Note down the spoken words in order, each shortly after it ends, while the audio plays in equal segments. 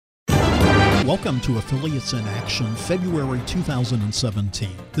Welcome to Affiliates in Action, February 2017.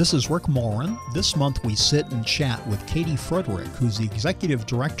 This is Rick Moran. This month we sit and chat with Katie Frederick, who's the Executive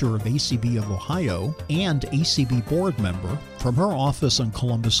Director of ACB of Ohio and ACB Board Member from her office in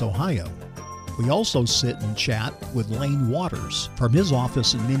Columbus, Ohio. We also sit and chat with Lane Waters from his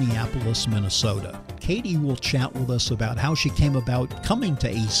office in Minneapolis, Minnesota. Katie will chat with us about how she came about coming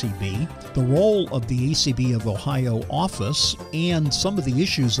to ACB, the role of the ACB of Ohio office, and some of the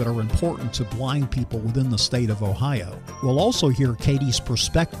issues that are important to blind people within the state of Ohio. We'll also hear Katie's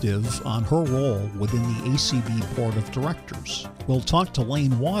perspective on her role within the ACB Board of Directors. We'll talk to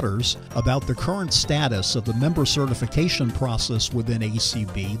Lane Waters about the current status of the member certification process within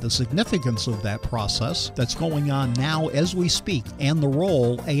ACB, the significance of that process that's going on now as we speak, and the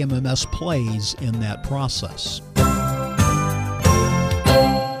role AMMS plays in that process.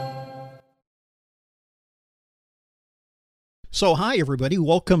 So hi everybody,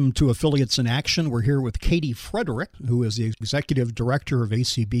 welcome to Affiliates in Action. We're here with Katie Frederick, who is the Executive Director of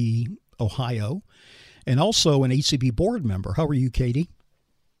ACB Ohio and also an ACB board member. How are you, Katie?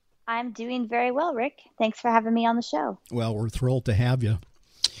 I'm doing very well, Rick. Thanks for having me on the show. Well, we're thrilled to have you.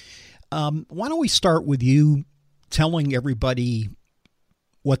 Why don't we start with you telling everybody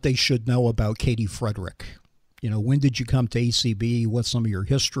what they should know about Katie Frederick? You know, when did you come to ACB? What's some of your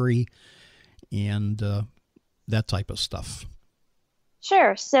history and that type of stuff?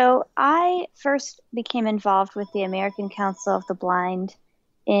 Sure. So I first became involved with the American Council of the Blind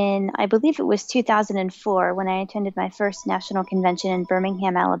in, I believe it was 2004, when I attended my first national convention in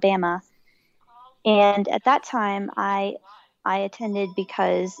Birmingham, Alabama. And at that time, I attended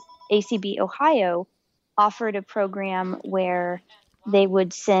because ACB Ohio offered a program where they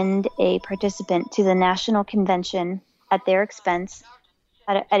would send a participant to the national convention at their expense,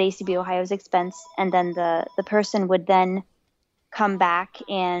 at ACB Ohio's expense, and then the person would then come back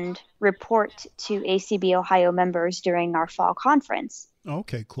and report to ACB Ohio members during our fall conference.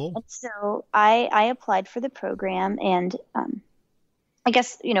 Okay, cool. And so I applied for the program, and I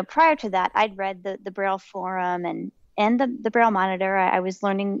guess, you know, prior to that, I'd read the Braille Forum and the Braille Monitor. I was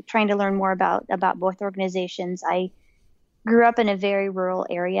trying to learn more about both organizations. I grew up in a very rural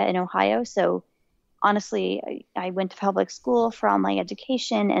area in Ohio, so honestly, I went to public school for online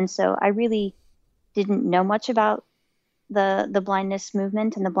education, and so I really didn't know much about the blindness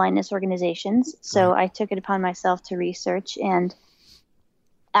movement and the blindness organizations. So I took it upon myself to research, and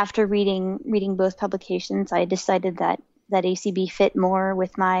after reading both publications, I decided that ACB fit more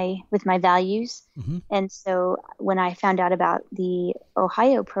with my values. Mm-hmm. And so when I found out about the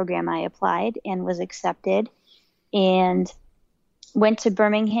Ohio program, I applied and was accepted and went to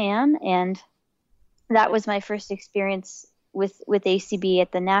Birmingham, and that was my first experience with ACB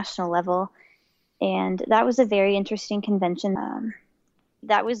at the national level. And that was a very interesting convention.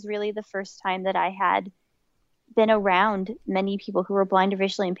 That was really the first time that I had been around many people who were blind or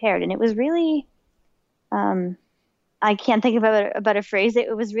visually impaired. And it was really, I can't think about a phrase.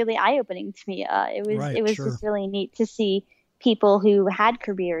 It was really eye-opening to me. It was just really neat to see people who had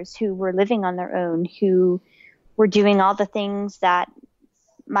careers, who were living on their own, who were doing all the things that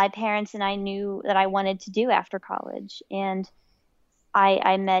my parents and I knew that I wanted to do after college. And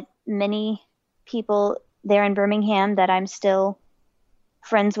I met many people there in Birmingham that I'm still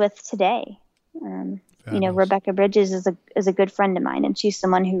friends with today. You know, Rebecca Bridges is a good friend of mine, and she's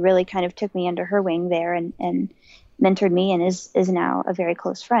someone who really kind of took me under her wing there and mentored me, and is now a very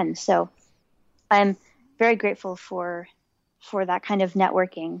close friend. So I'm very grateful for that kind of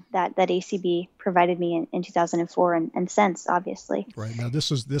networking that ACB provided me in 2004 and since, obviously. Right. Now,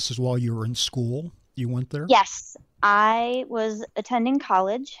 this is while you were in school, you went there? Yes. I was attending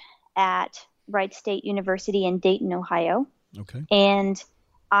college at Wright State University in Dayton, Ohio. Okay. And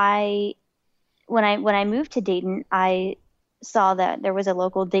when I moved to Dayton, I saw that there was a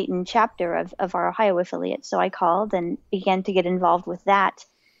local Dayton chapter of our Ohio affiliate. So I called and began to get involved with that,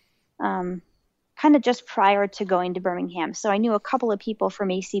 kind of just prior to going to Birmingham. So I knew a couple of people from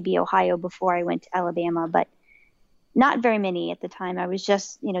ACB Ohio before I went to Alabama, but not very many at the time. I was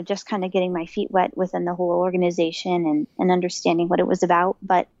just kind of getting my feet wet within the whole organization and understanding what it was about.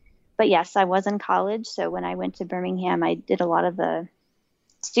 But yes, I was in college. So when I went to Birmingham, I did a lot of the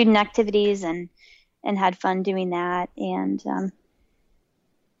student activities and had fun doing that. And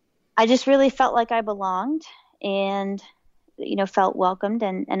I just really felt like I belonged and, you know, felt welcomed.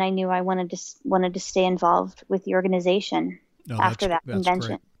 And I knew I wanted to stay involved with the organization after that convention.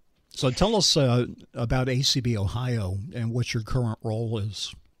 Great. So tell us about ACB Ohio and what your current role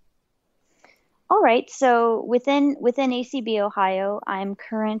is. All right. So within ACB Ohio, I'm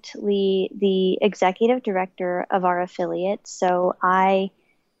currently the executive director of our affiliate. So I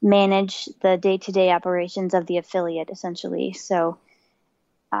manage the day-to-day operations of the affiliate, essentially. So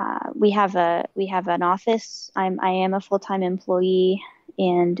we have an office. I am a full-time employee,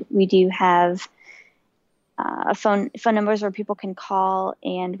 and we do have phone numbers where people can call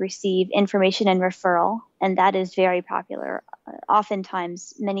and receive information and referral, and that is very popular.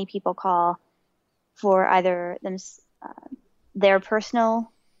 Oftentimes, many people call for either their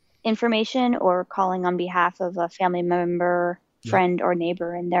personal information or calling on behalf of a family member, friend, or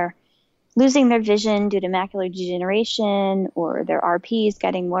neighbor, and they're losing their vision due to macular degeneration, or their RP is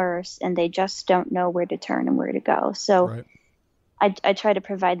getting worse, and they just don't know where to turn and where to go. So I try to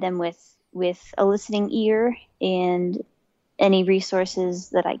provide them with a listening ear and any resources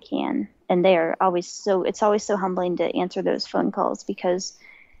that I can. And they are it's always so humbling to answer those phone calls because,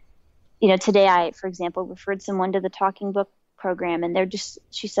 today I, for example, referred someone to the Talking Book program, and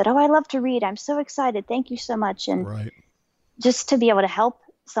she said, "Oh, I love to read. I'm so excited. Thank you so much." And just to be able to help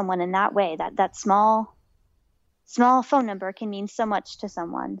someone in that way, that small phone number can mean so much to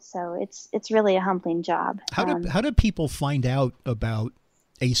someone. So it's really a humbling job. How do people find out about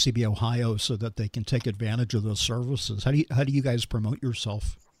ACB Ohio so that they can take advantage of those services? How do you guys promote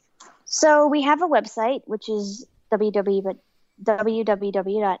yourself? So we have a website, which is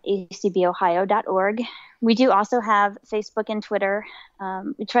www.acbohio.org. We do also have Facebook and Twitter.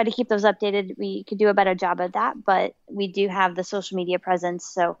 We try to keep those updated. We could do a better job of that, but we do have the social media presence,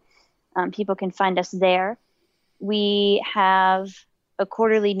 so people can find us there. We have a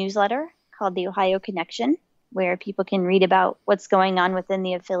quarterly newsletter called the Ohio Connection, where people can read about what's going on within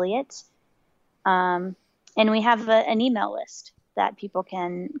the affiliate. And we have an email list that people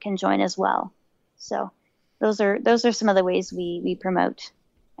can join as well. So those are some of the ways we promote.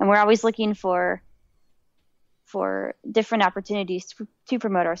 And we're always looking for different opportunities to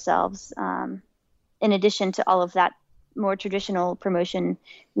promote ourselves. In addition to all of that more traditional promotion,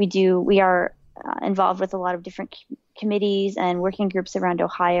 we are involved with a lot of different committees and working groups around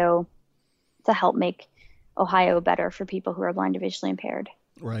Ohio to help make Ohio better for people who are blind or visually impaired.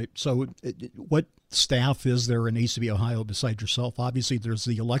 Right. So what staff is there in ACB Ohio besides yourself? Obviously, there's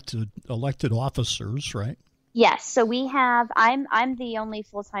the elected officers, right? Yes. So we have, I'm the only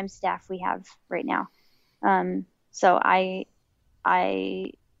full-time staff we have right now. So I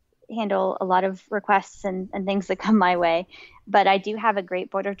handle a lot of requests and things that come my way, but I do have a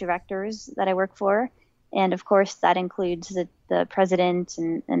great board of directors that I work for. And of course that includes the president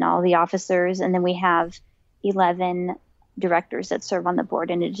and all the officers. And then we have 11 directors that serve on the board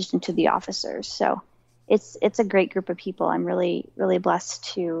in addition to the officers. So it's a great group of people. I'm really, really blessed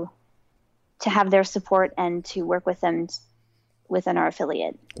to have their support and to work with them within our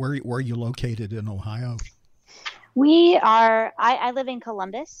affiliate. Where are you located in Ohio? We are, I live in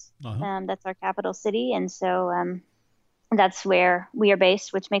Columbus. That's our capital city. And so that's where we are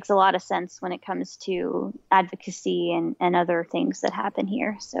based, which makes a lot of sense when it comes to advocacy and other things that happen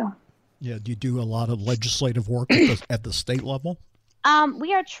here. So. Yeah. Do you do a lot of legislative work at the state level?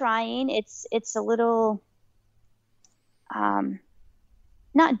 We are trying. It's a little,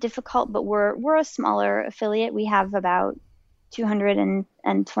 not difficult, but we're a smaller affiliate. We have about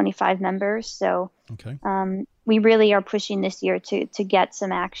 225 members. So okay. We really are pushing this year to get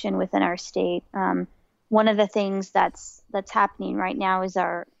some action within our state. One of the things that's happening right now is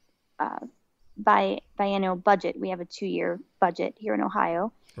our biennial budget. We have a 2-year budget here in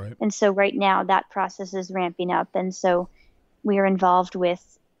Ohio. Right. And so right now that process is ramping up. And so we are involved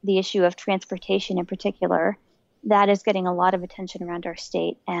with the issue of transportation in particular. That is getting a lot of attention around our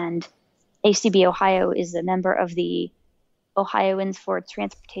state. And ACB Ohio is a member of the Ohioans for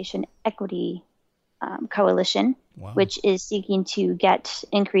Transportation Equity Coalition, wow. which is seeking to get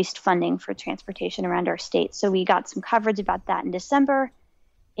increased funding for transportation around our state. So we got some coverage about that in December,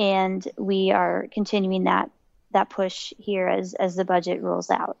 and we are continuing that push here as the budget rolls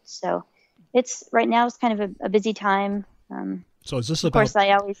out. So right now it's kind of a busy time. So is this of course I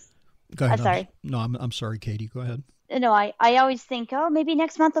always go ahead. Sorry. No, I'm sorry, Katie. Go ahead. No, I always think, oh, maybe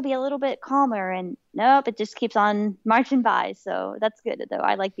next month will be a little bit calmer, and nope, it just keeps on marching by. So that's good, though.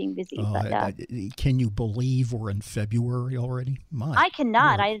 I like being busy. Can you believe we're in February already? I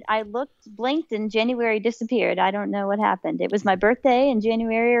cannot. I blinked, and January disappeared. I don't know what happened. It was my birthday in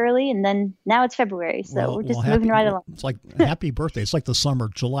January early, and then now it's February. So we're just moving right along. It's like happy birthday. It's like the summer,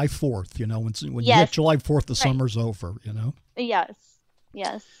 July 4th. When you hit July 4th, the summer's over. Yes.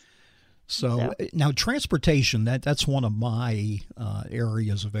 So now transportation, that's one of my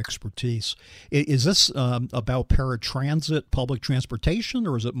areas of expertise. Is this about paratransit, public transportation,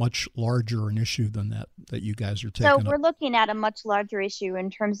 or is it much larger an issue than that you guys are taking up? So we're looking at a much larger issue in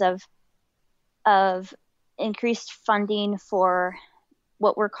terms of increased funding for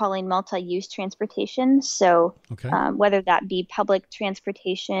what we're calling multi-use transportation. So Okay. whether that be public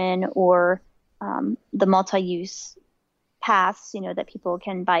transportation or the multi-use paths, that people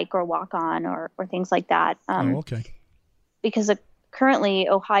can bike or walk on or things like that. Okay. Because currently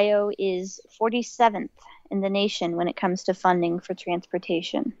Ohio is 47th in the nation when it comes to funding for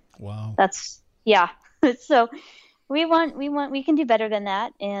transportation. Wow. Yeah. So we can do better than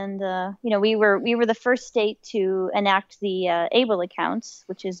that. And, we were the first state to enact the ABLE accounts,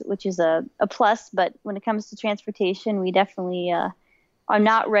 which is a plus. But when it comes to transportation, we definitely are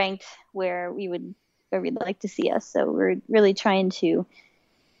not ranked where we'd like to see us. So we're really trying to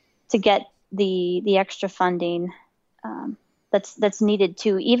get the extra funding that's needed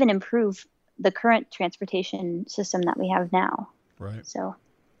to even improve the current transportation system that we have now. Right. So.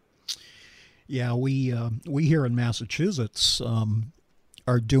 Yeah, we here in Massachusetts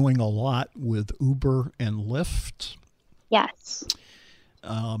are doing a lot with Uber and Lyft. Yes.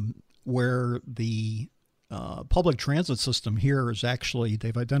 Where the public transit system here is actually,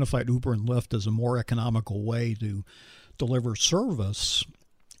 they've identified Uber and Lyft as a more economical way to deliver service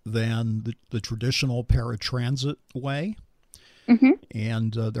than the traditional paratransit way. Mm-hmm.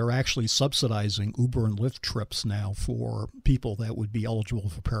 And they're actually subsidizing Uber and Lyft trips now for people that would be eligible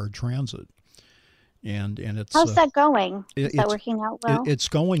for paratransit. And it's how's that going? Is that working out well? It's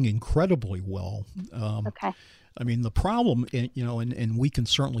going incredibly well. Okay. I mean, the problem, and we can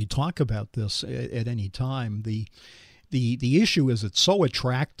certainly talk about this at any time. The issue is it's so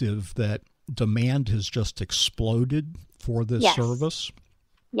attractive that demand has just exploded for this service.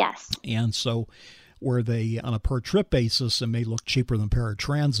 Yes. And so, where they on a per trip basis it may look cheaper than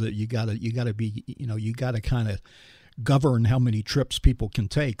paratransit, you gotta kind of govern how many trips people can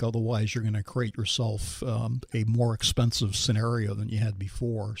take. Otherwise, you're going to create yourself a more expensive scenario than you had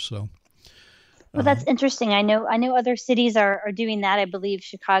before. So. Well, that's interesting. I know other cities are doing that. I believe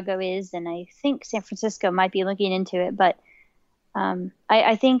Chicago is, and I think San Francisco might be looking into it. But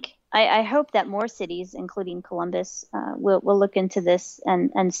I hope that more cities, including Columbus, will look into this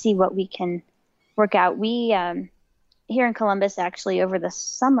and see what we can work out. We here in Columbus, actually, over the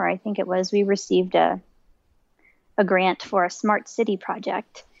summer, I think it was, we received a grant for a smart city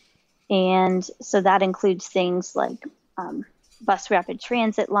project, and so that includes things like bus rapid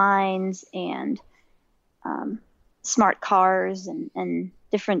transit lines and smart cars and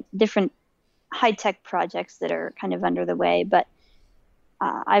different high-tech projects that are kind of under the way. But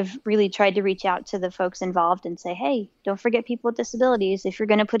I've really tried to reach out to the folks involved and say, hey, don't forget people with disabilities. If you're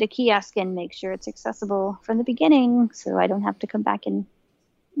going to put a kiosk in, make sure it's accessible from the beginning so I don't have to come back and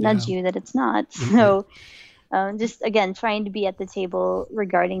nudge you that it's not. Mm-hmm. So just, again, trying to be at the table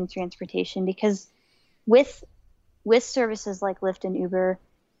regarding transportation, because with services like Lyft and Uber,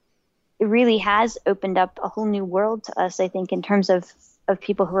 it really has opened up a whole new world to us, I think, in terms of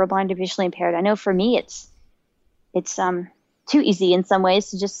people who are blind or visually impaired. I know for me, it's too easy in some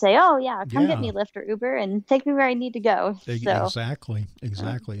ways to just say, oh yeah, come get me Lyft or Uber and take me where I need to go. So, exactly.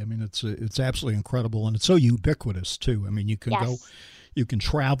 I mean, it's absolutely incredible, and it's so ubiquitous too. I mean, you can go, you can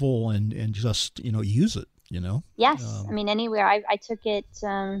travel and just use it. Yes, I mean, anywhere. I took it.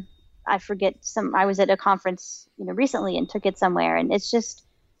 I forget I was at a conference recently and took it somewhere, and it's just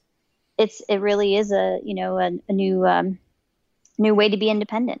it really is a new way to be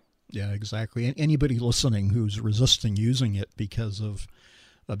independent. Yeah, exactly. And anybody listening who's resisting using it because of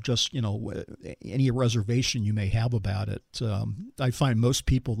just, any reservation you may have about it, I find most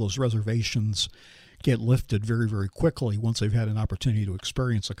people, those reservations get lifted very, very quickly once they've had an opportunity to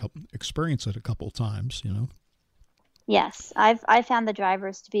experience it a couple of times, Yes, I found the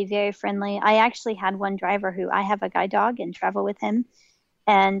drivers to be very friendly. I actually had one driver who I have a guide dog and travel with him,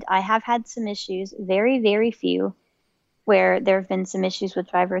 and I have had some issues, very, very few, where there have been some issues with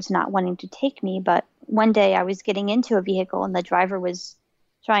drivers not wanting to take me. But one day I was getting into a vehicle and the driver was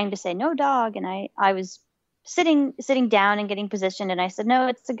trying to say, no dog. And I was sitting down and getting positioned. And I said, no,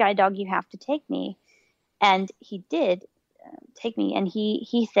 it's a guide dog. You have to take me. And he did take me. And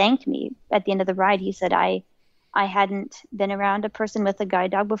he thanked me at the end of the ride. He said, I hadn't been around a person with a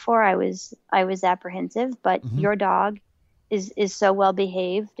guide dog before. I was apprehensive, but your dog is so well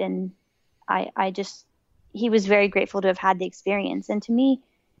behaved. And he was very grateful to have had the experience. And to me,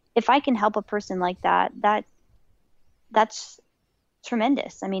 if I can help a person like that's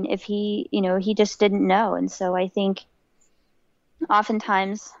tremendous. I mean, if he just didn't know. And so I think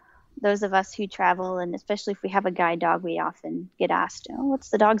oftentimes those of us who travel, and especially if we have a guide dog, we often get asked, oh, what's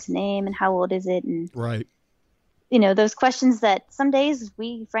the dog's name and how old is it? And right. Those questions that some days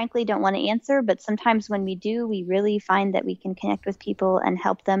we frankly don't want to answer, but sometimes when we do, we really find that we can connect with people and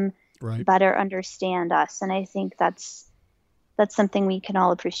help them better understand us. And I think that's that's something we can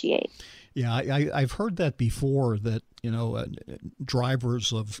all appreciate. Yeah, I've heard that before, that,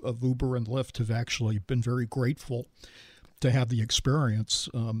 drivers of Uber and Lyft have actually been very grateful to have the experience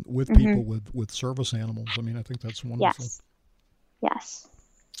with people with service animals. I mean, I think that's wonderful. Yes.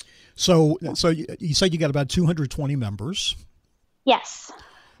 So you said you got about 220 members. Yes,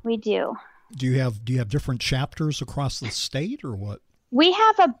 we do. Do you have different chapters across the state, or what? We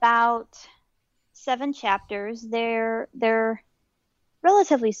have about 7 chapters. They're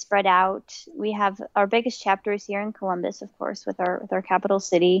relatively spread out. We have our biggest chapter is here in Columbus, of course, with our capital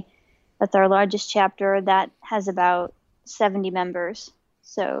city. That's our largest chapter. That has about 70 members.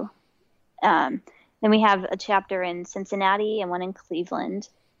 So then we have a chapter in Cincinnati and one in Cleveland.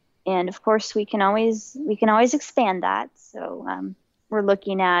 And of course, we can always expand that. So we're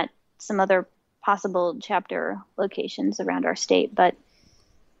looking at some other possible chapter locations around our state. But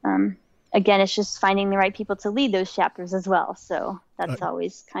again, it's just finding the right people to lead those chapters as well. So that's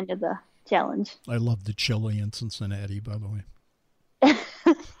always kind of the challenge. I love the chili in Cincinnati, by the way.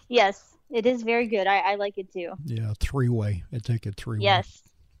 Yes, it is very good. I like it too. Yeah, 3-way. I take it 3-way. Yes.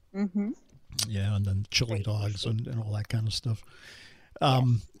 Mm-hmm. Yeah, and then chili dogs and all that kind of stuff.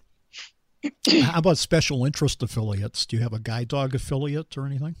 Yes. How about special interest affiliates? Do you have a guide dog affiliate or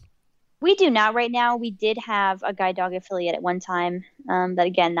anything? We do not right now. We did have a guide dog affiliate at one time.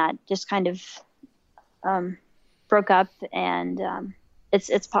 That just kind of broke up, and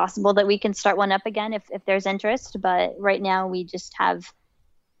it's possible that we can start one up again if there's interest. But right now we just have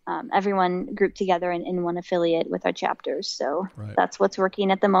everyone grouped together in one affiliate with our chapters. So That's what's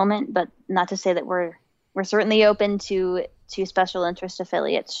working at the moment. But not to say that we're certainly open to special interest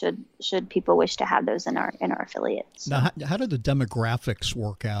affiliates should people wish to have those in our affiliates. So. Now, how do the demographics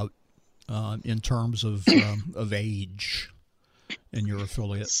work out in terms of age in your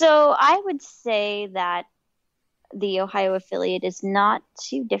affiliate? So I would say that the Ohio affiliate is not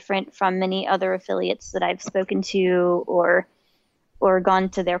too different from many other affiliates that I've spoken to or gone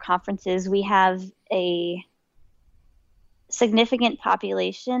to their conferences. We have a significant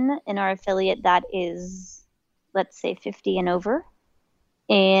population in our affiliate that is, let's say, 50 and over,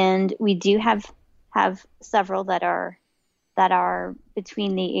 and we do have several that are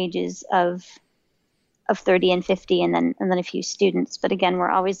between the ages of 30 and 50, and then a few students. But again, we're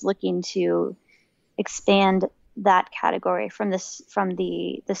always looking to expand that category from the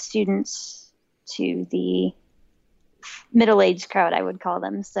students to the middle-aged crowd, I would call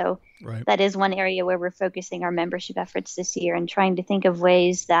them. So That is one area where we're focusing our membership efforts this year and trying to think of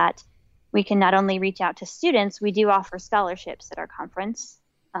ways that we can not only reach out to students. We do offer scholarships at our conference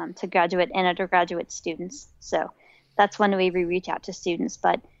to graduate and undergraduate students. So that's one way we reach out to students,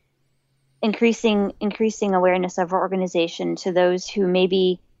 but increasing awareness of our organization to those who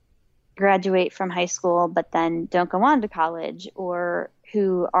maybe graduate from high school but then don't go on to college, or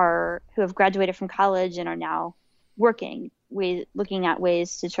who have graduated from college and are now working, looking at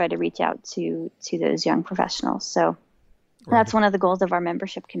ways to try to reach out to those young professionals. So that's one of the goals of our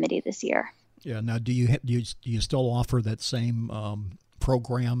membership committee this year. Yeah. Now, do you still offer that same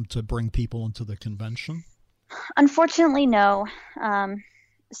program to bring people into the convention? Unfortunately, no.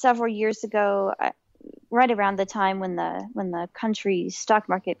 Several years ago, right around the time when the country's stock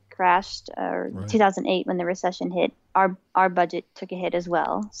market crashed, or 2008 when the recession hit, our budget took a hit as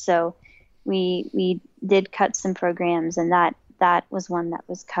well. So we did cut some programs, and that was one that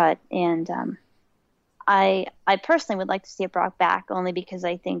was cut. And I personally would like to see it brought back, only because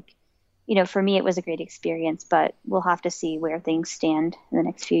I think, for me it was a great experience, but we'll have to see where things stand in the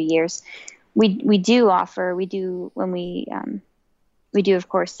next few years. We do of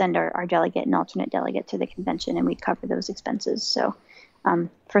course send our delegate and alternate delegate to the convention, and we cover those expenses. So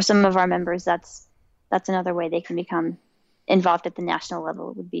for some of our members, that's another way they can become involved at the national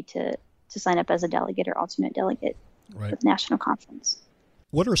level, would be to sign up as a delegate or alternate delegate with the national conference.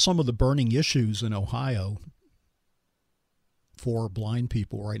 What are some of the burning issues in Ohio for blind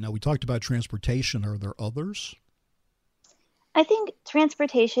people right now? We talked about transportation. Are there others? I think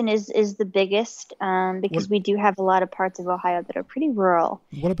transportation is the biggest, because we do have a lot of parts of Ohio that are pretty rural.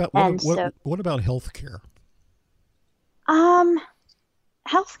 What about healthcare?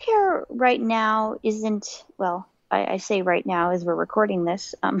 Healthcare right now isn't, well, I say right now as we're recording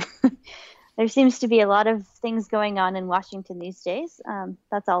this. There seems to be a lot of things going on in Washington these days.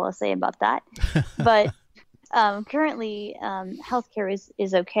 That's all I'll say about that. But currently, healthcare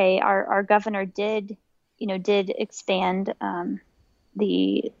is okay. Our governor did expand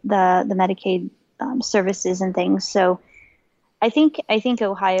the Medicaid services and things. So I think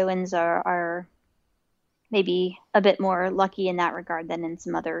Ohioans are maybe a bit more lucky in that regard than in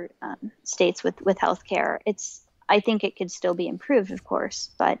some other states with healthcare. I think it could still be improved, of course,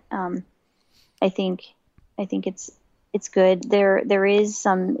 but I think it's good. There is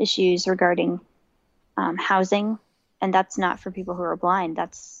some issues regarding housing, and that's not for people who are blind.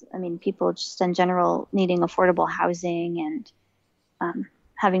 That's, I mean, people just in general needing affordable housing and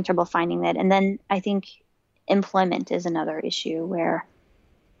having trouble finding that. And then I think employment is another issue where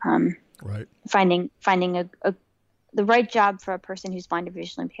right. finding the right job for a person who's blind or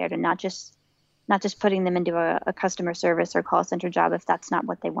visually impaired, and not just putting them into a customer service or call center job if that's not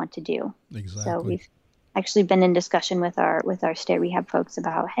what they want to do. Exactly. So we've actually been in discussion with our state rehab folks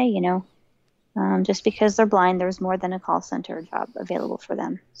about, hey, just because they're blind, there's more than a call center job available for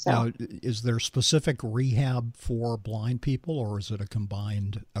them. So now, is there specific rehab for blind people, or is it a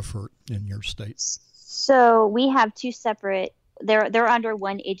combined effort in your state? So we have two separate. They're under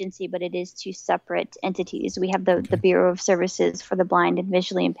one agency, but it is two separate entities. We have the Bureau of Services for the Blind and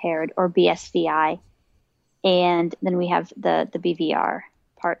Visually Impaired, or BSVI, and then we have the BVR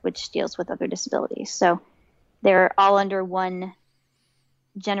part, which deals with other disabilities. So they're all under one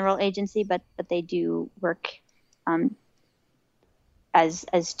general agency, but they do work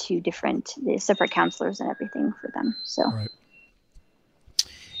as two different separate counselors and everything for them. So right.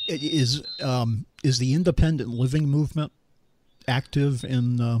 Is the independent living movement active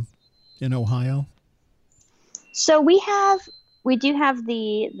in Ohio? So we do have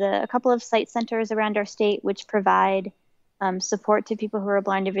a couple of site centers around our state which provide support to people who are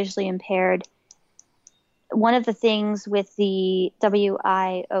blind or visually impaired. One of the things with the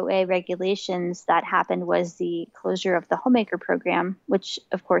WIOA regulations that happened was the closure of the Homemaker program, which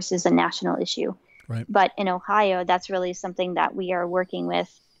of course is a national issue. Right. But in Ohio, that's really something that we are working with,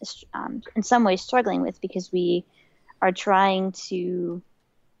 in some ways struggling with, because we are trying to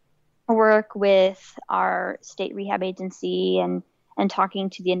work with our state rehab agency and talking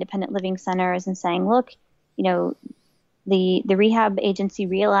to the independent living centers and saying, look, the rehab agency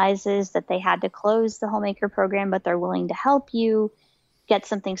realizes that they had to close the Homemaker program, but they're willing to help you get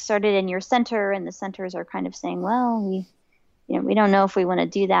something started in your center. And the centers are kind of saying, well, we don't know if we want to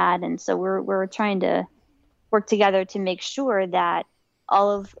do that. And so we're trying to work together to make sure that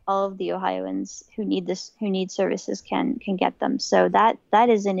all of the Ohioans who need services can get them. So that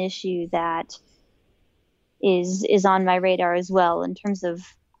is an issue that is on my radar as well, in terms of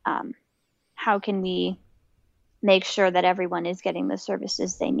how can we make sure that everyone is getting the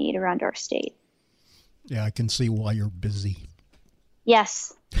services they need around our state. Yeah, I can see why you're busy.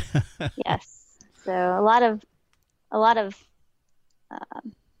 Yes. Yes. So a lot of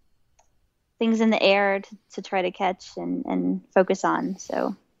things in the air to try to catch and focus on.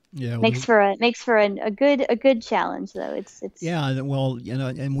 So yeah, makes for a good challenge, though. It's yeah. Well,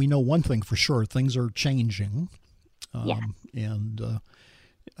 and we know one thing for sure: things are changing. Yeah. And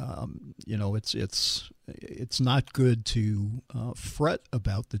it's not good to fret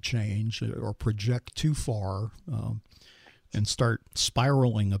about the change or project too far and start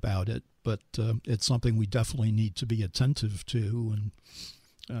spiraling about it. But it's something we definitely need to be attentive to. And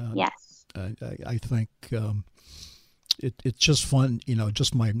yes, I think it's just fun.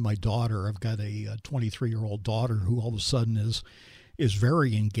 Just my daughter. I've got a 23-year-old daughter who all of a sudden is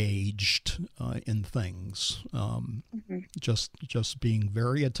very engaged in things, just being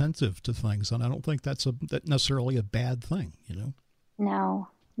very attentive to things, and I don't think that's necessarily a bad thing, No,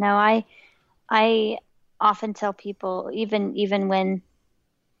 I often tell people, even when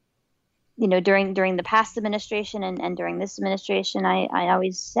during the past administration and during this administration, I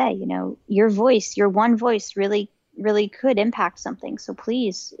always say, your one voice really could impact something. So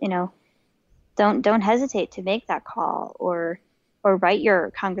please, don't hesitate to make that call or write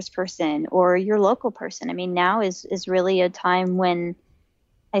your congressperson or your local person. I mean, now is really a time when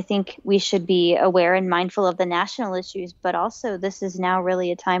I think we should be aware and mindful of the national issues, but also this is now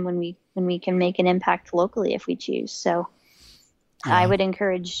really a time when we can make an impact locally if we choose. So yeah. I would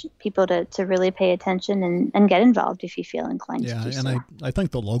encourage people to really pay attention and get involved if you feel inclined to do so. And I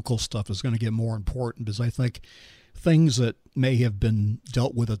think the local stuff is going to get more important, because I think things that may have been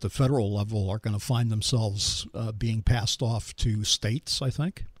dealt with at the federal level are going to find themselves being passed off to states, I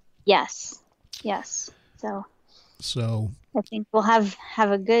think. Yes. So I think we'll have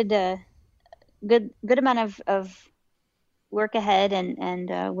a good amount of work ahead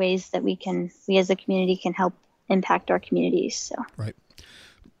and ways that we as a community can help impact our communities. So right.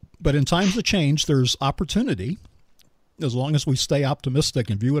 But in times of change, there's opportunity. As long as we stay optimistic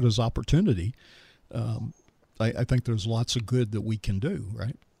and view it as opportunity, I think there's lots of good that we can do,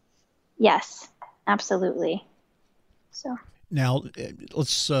 right? Yes, absolutely. So now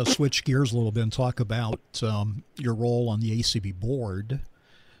let's switch gears a little bit and talk about your role on the ACB board.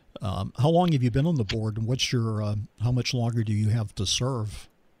 How long have you been on the board, and what's your how much longer do you have to serve?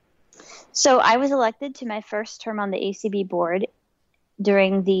 So I was elected to my first term on the ACB board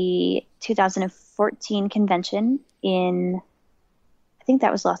during the 2014 convention in, I think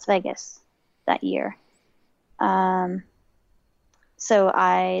that was Las Vegas that year. So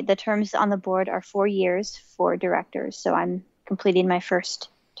the terms on the board are 4 years for directors. So I'm completing my first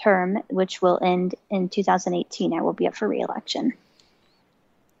term, which will end in 2018. I will be up for re-election.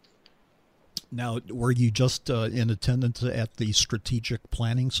 Now, were you just in attendance at the strategic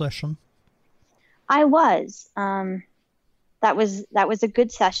planning session? I was. That was a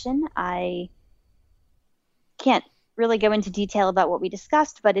good session. I can't really go into detail about what we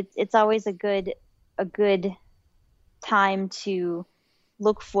discussed, but it's always a good time to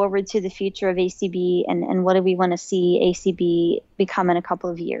look forward to the future of ACB and what do we want to see ACB become in a couple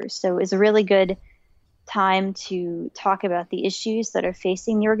of years. So it was a really good time to talk about the issues that are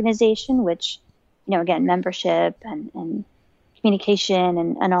facing the organization, which, again, membership and communication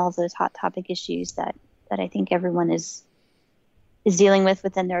and all of those hot topic issues that I think everyone is dealing with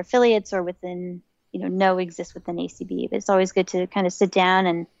within their affiliates or within, know exist within ACB. But it's always good to kind of sit down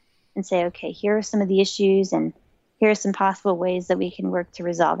and say, okay, here are some of the issues and here are some possible ways that we can work to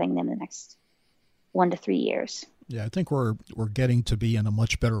resolving them in the next 1 to 3 years. Yeah, I think we're getting to be in a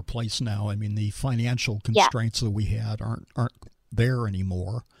much better place now. I mean, the financial constraints that we had aren't there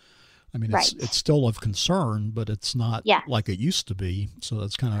anymore. I mean, it's still of concern, but it's not like it used to be. So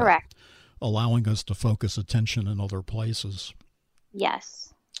that's kind of correct, allowing us to focus attention in other places.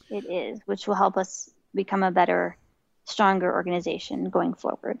 Yes, it is, which will help us become a better, stronger organization going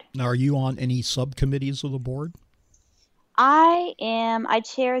forward. Now, are you on any subcommittees of the board? I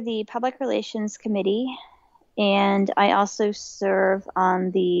chair the Public Relations Committee, and I also serve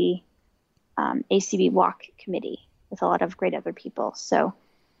on the ACB Walk Committee with a lot of great other people. So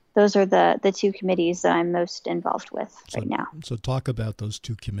those are the two committees that I'm most involved with right now. So talk about those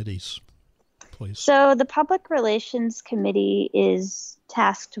two committees, please. So the Public Relations Committee is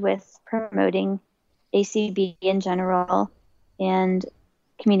tasked with promoting ACB in general and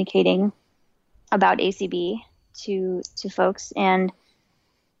communicating about ACB to folks, and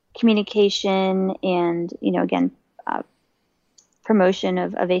communication and, again, promotion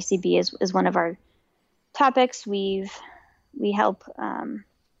of ACB is one of our topics. We help, one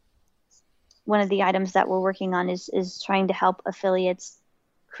of the items that we're working on is trying to help affiliates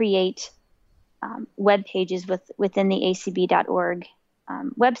create web pages within the acb.org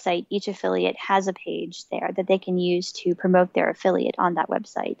website. Each affiliate has a page there that they can use to promote their affiliate on that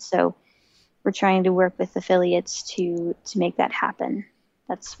website. So we're trying to work with affiliates to make that happen.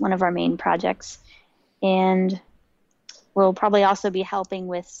 That's one of our main projects. And we'll probably also be helping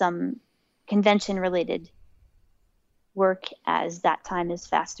with some convention-related work as that time is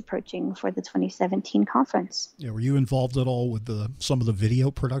fast approaching for the 2017 conference. Yeah, were you involved at all with some of the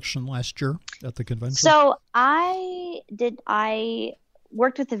video production last year at the convention? So I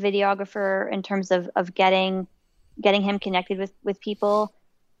worked with the videographer in terms of getting him connected with people.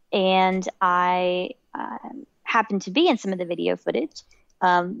 And I happened to be in some of the video footage,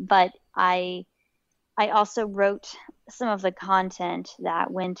 but I also wrote some of the content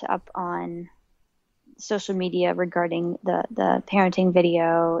that went up on social media regarding the parenting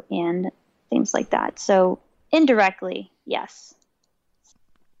video and things like that. So indirectly, yes.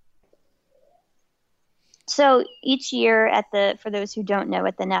 So each year for those who don't know,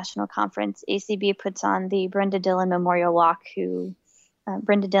 at the national conference, ACB puts on the Brenda Dillon Memorial Walk,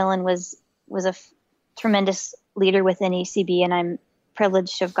 Brenda Dillon was a tremendous leader within ACB, and I'm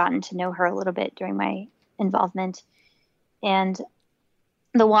privileged to have gotten to know her a little bit during my involvement. And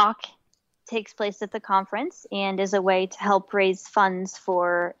the walk takes place at the conference and is a way to help raise funds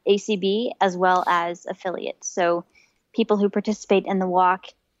for ACB as well as affiliates. So people who participate in the walk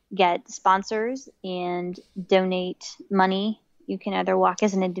get sponsors and donate money. You can either walk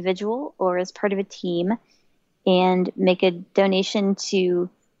as an individual or as part of a team and make a donation to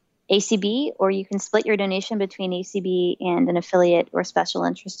ACB, or you can split your donation between ACB and an affiliate or special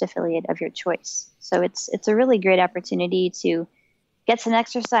interest affiliate of your choice. So it's a really great opportunity to get some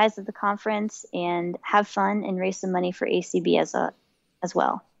exercise at the conference and have fun and raise some money for ACB as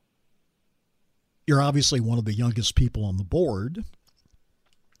well. You're obviously one of the youngest people on the board,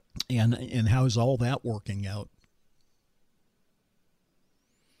 and how's all that working out?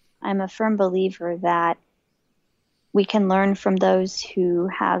 I'm a firm believer that we can learn from those who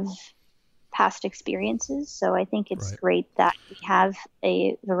have past experiences. So I think it's great that we have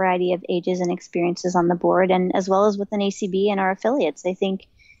a variety of ages and experiences on the board, and as well as within ACB and our affiliates. I think,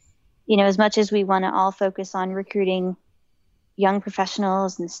 as much as we want to all focus on recruiting, young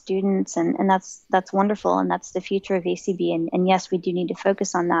professionals and students, and that's wonderful, and that's the future of ACB. And yes, we do need to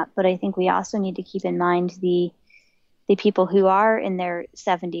focus on that, but I think we also need to keep in mind the people who are in their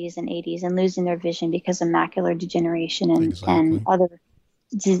 70s and 80s and losing their vision because of macular degeneration and other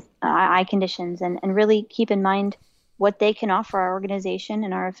eye conditions, and really keep in mind what they can offer our organization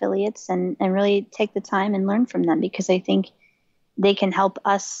and our affiliates, and really take the time and learn from them, because I think they can help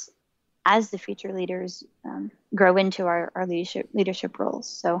us as the future leaders grow into our leadership roles.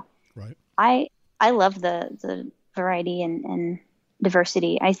 So right. I love the variety and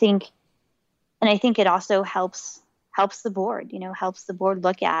diversity. I think it also helps the board, helps the board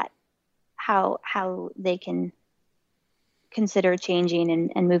look at how they can consider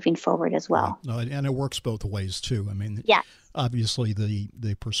changing and moving forward as well. Right. No, and it works both ways too. I mean, yeah. Obviously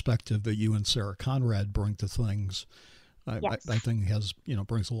the perspective that you and Sarah Conrad bring to things, yes. I think has,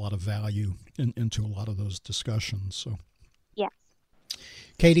 brings a lot of value into a lot of those discussions. So, yes.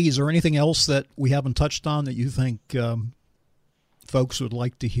 Katie, is there anything else that we haven't touched on that you think folks would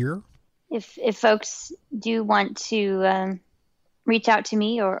like to hear? If folks do want to reach out to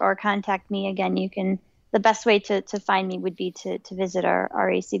me or contact me again, the best way to find me would be to visit our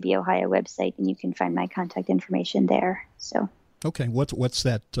ACB Ohio website, and you can find my contact information there. So. Okay. What's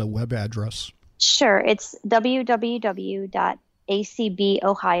that web address? Sure. It's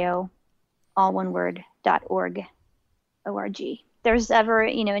www.acbohio, all one word, .org. O-R-G. If there's ever,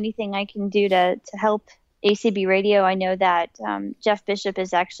 anything I can do to help ACB Radio, I know that Jeff Bishop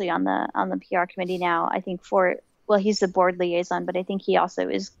is actually on the PR committee now. I think he's the board liaison, but I think he also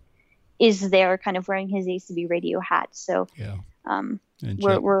is there kind of wearing his ACB Radio hat. So yeah.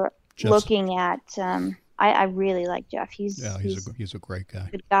 We're looking at, I really like Jeff. He's a great guy.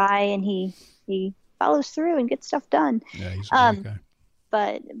 Good guy, and he follows through and gets stuff done. Yeah, he's a great guy.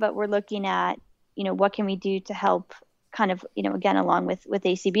 But we're looking at, what can we do to help kind of, again, along with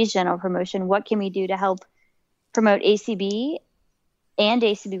ACB's general promotion, what can we do to help promote ACB and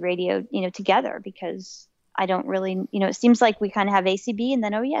ACB Radio, together? Because I don't really, it seems like we kind of have ACB and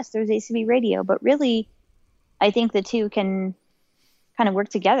then, oh yes, there's ACB Radio, but really I think the two can kind of work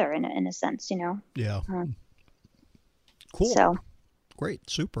together in a sense, Yeah. Cool. So. Great.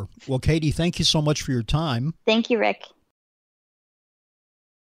 Super. Well, Katie, thank you so much for your time. Thank you, Rick.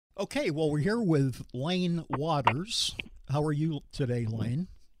 Okay. Well, we're here with Lane Waters. How are you today, Lane?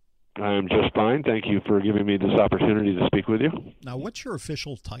 I'm just fine. Thank you for giving me this opportunity to speak with you. Now, what's your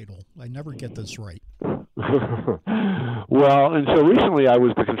official title? I never get this right. Well, until recently I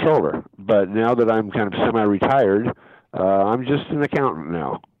was the controller, but now that I'm kind of semi-retired, I'm just an accountant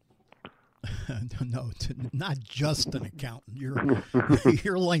now. No, not just an accountant.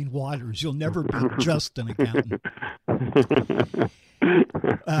 You're Lane Waters. You'll never be just an accountant.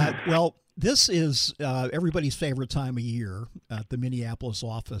 Well, this is everybody's favorite time of year at the Minneapolis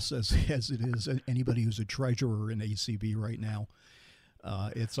office, as it is anybody who's a treasurer in ACB right now.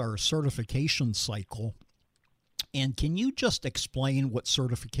 It's our certification cycle. And can you just explain what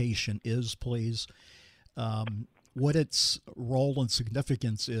certification is, please? What its role and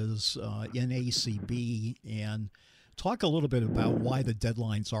significance is in ACB, and talk a little bit about why the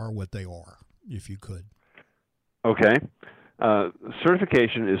deadlines are what they are, if you could. Okay.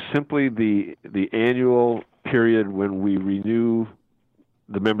 Certification is simply the annual period when we renew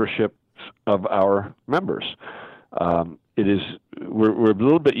the memberships of our members. We're a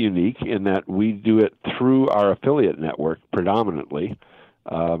little bit unique in that we do it through our affiliate network predominantly.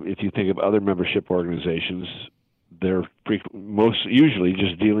 If you think of other membership organizations, they're most usually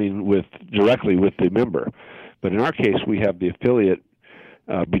just dealing directly with the member. But in our case, we have the affiliate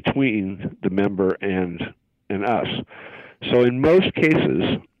between the member and us. So in most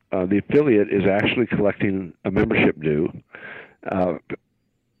cases, the affiliate is actually collecting a membership due,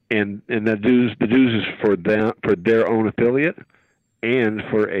 and the dues is for their own affiliate and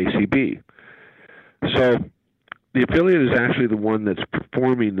for ACB. So the affiliate is actually the one that's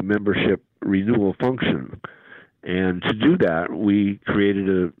performing the membership renewal function. And to do that, we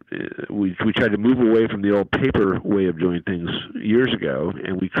created we tried to move away from the old paper way of doing things years ago,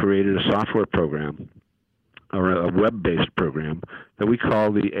 and we created a software program, or a web-based program, that we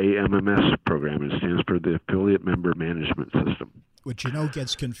call the AMMS program. It stands for the Affiliate Member Management System. Which,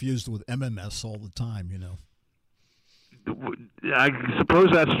 gets confused with MMS all the time, I suppose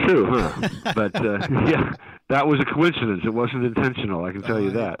that's true, huh? But, yeah, that was a coincidence. It wasn't intentional, I can tell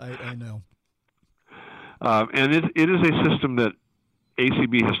you that. I know. And it is a system that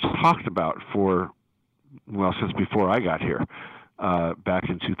ACB has talked about since before I got here, back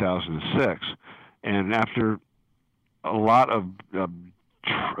in 2006. And after a lot of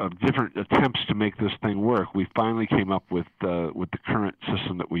different attempts to make this thing work, we finally came up with the current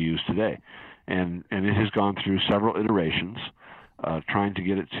system that we use today, and it has gone through several iterations, trying to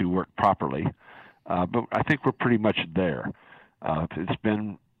get it to work properly. But I think we're pretty much there. It's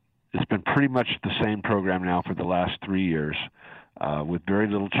been pretty much the same program now for the last 3 years, with very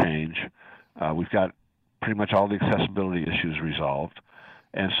little change. We've got pretty much all the accessibility issues resolved,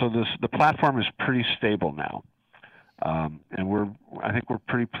 and so the platform is pretty stable now. And I think we're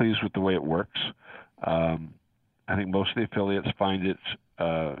pretty pleased with the way it works. I think most of the affiliates find it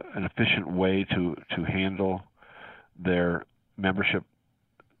an efficient way to handle their membership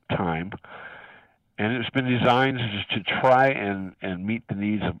time. And it's been designed to try and meet the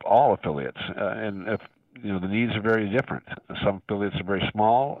needs of all affiliates. And if the needs are very different. Some affiliates are very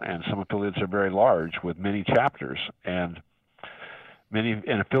small, and some affiliates are very large with many chapters. And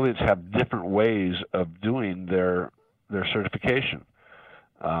affiliates have different ways of doing their certification.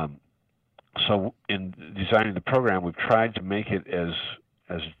 So in designing the program, we've tried to make it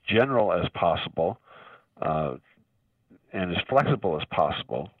as general as possible and as flexible as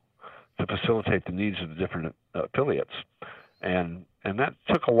possible to facilitate the needs of the different affiliates. And that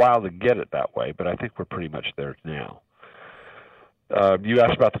took a while to get it that way, but I think we're pretty much there now. You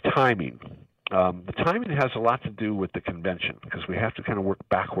asked about the timing. The timing has a lot to do with the convention, because we have to kind of work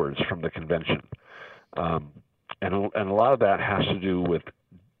backwards from the convention. And a lot of that has to do with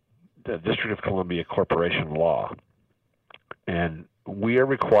the District of Columbia corporation law. And we are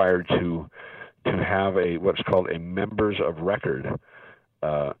required to have what's called a members of record.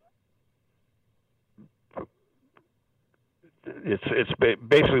 It's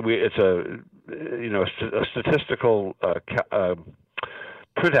basically it's a statistical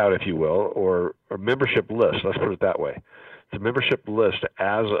printout, if you will, or membership list. Let's put it that way. It's a membership list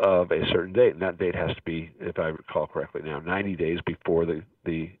as of a certain date, and that date has to be, if I recall correctly now, 90 days before the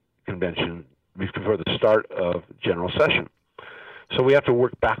convention, before the start of general session. So we have to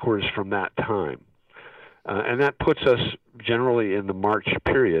work backwards from that time. And that puts us generally in the March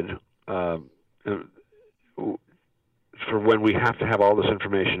period for when we have to have all this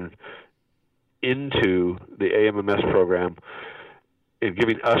information into the AMMS program, and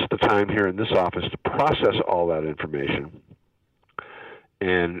giving us the time here in this office to process all that information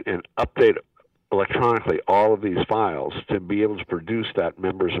and update electronically all of these files to be able to produce that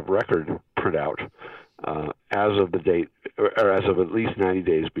members of record printout as of the date, or as of at least 90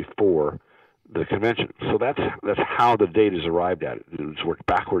 days before the convention. So that's how the date is arrived at. It's worked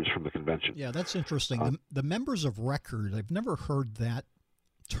backwards from the convention. Yeah, that's interesting. The members of record, I've never heard that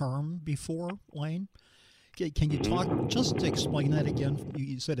term before, Lane. Can you talk, just to explain that again?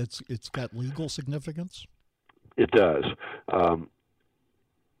 You said it's got legal significance? It does.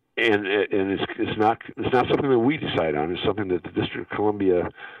 And it's not something that we decide on. It's something that the District of Columbia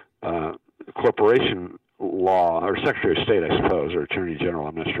corporation law, or Secretary of State, I suppose, or Attorney General,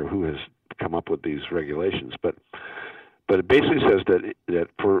 I'm not sure who has come up with these regulations, but it basically says that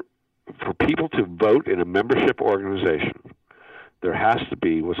for people to vote in a membership organization, there has to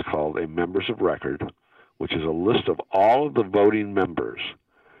be what's called a members of record, which is a list of all of the voting members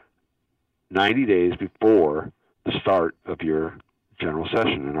 90 days before the start of your general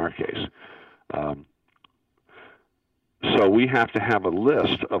session, in our case. So we have to have a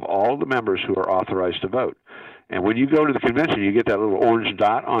list of all the members who are authorized to vote. And when you go to the convention, you get that little orange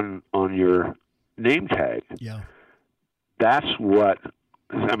dot on your name tag. Yeah. That's what,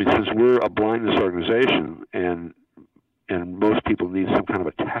 since we're a blindness organization and most people need some kind of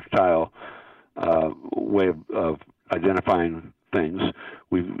a tactile way of identifying things,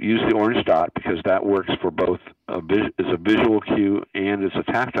 we've used the orange dot because that works for both. It's a visual cue and it's a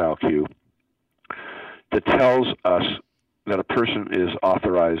tactile cue that tells us that a person is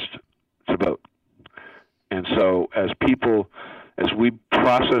authorized to vote. And so as we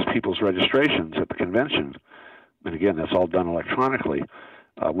process people's registrations at the convention, and again, that's all done electronically,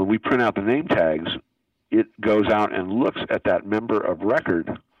 when we print out the name tags, it goes out and looks at that member of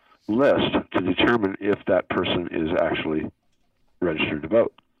record list to determine if that person is actually registered to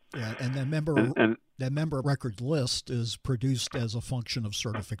vote. Yeah, and that member record list is produced as a function of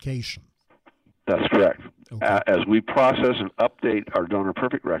certification. That's correct. Okay. As we process and update our Donor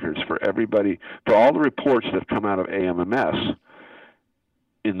Perfect records for everybody, for all the reports that come out of AMMS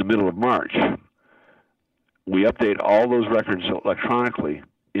in the middle of March, we update all those records electronically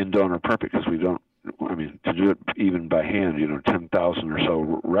in Donor Perfect, because we don't, to do it even by hand, 10,000 or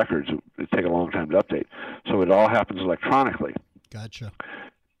so records, it take a long time to update. So it all happens electronically. Gotcha.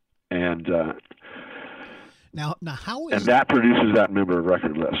 And now how is... And that produces that member of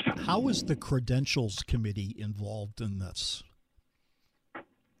record list. How is the Credentials Committee involved in this?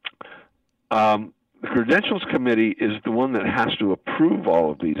 The Credentials Committee is the one that has to approve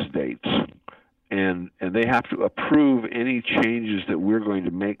all of these dates, and they have to approve any changes that we're going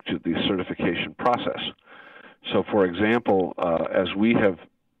to make to the certification process. So, for example, we've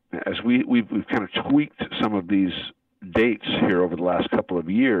kind of tweaked some of these dates here over the last couple of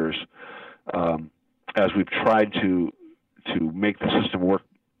years, as we've tried to make the system work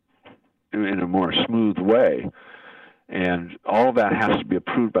in a more smooth way. And all of that has to be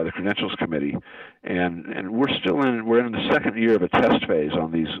approved by the Credentials Committee, and we're in the second year of a test phase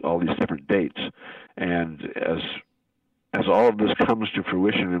on all these different dates. And as all of this comes to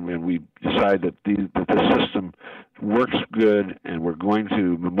fruition, and we decide that this system works good, and we're going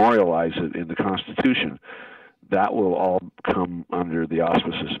to memorialize it in the Constitution, that will all come under the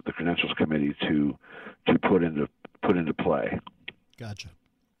auspices of the Credentials Committee to put into play. Gotcha.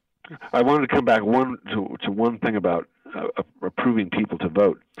 I wanted to come back to one thing about approving people to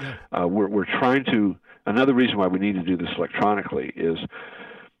vote. Yeah. We're trying to. Another reason why we need to do this electronically is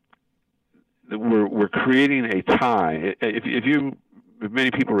that we're creating a tie. If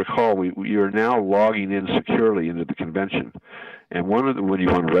many people recall, you're now logging in securely into the convention, and when you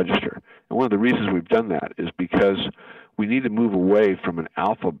want to register, and one of the reasons we've done that is because we need to move away from an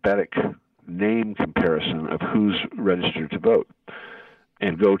alphabetic name comparison of who's registered to vote,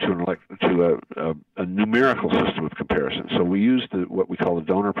 and go to a numerical system of comparison. So we use what we call the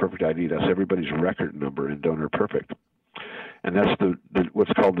Donor Perfect ID. That's everybody's record number in Donor Perfect, and that's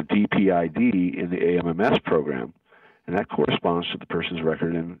what's called the DPID in the AMMS program, and that corresponds to the person's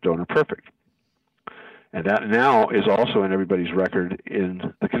record in Donor Perfect. And that now is also in everybody's record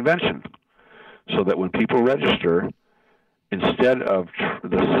in the convention, so that when people register, instead of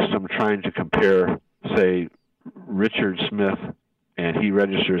the system trying to compare, say, Richard Smith, and he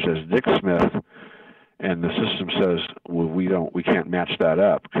registers as Dick Smith, and the system says, well, we can't match that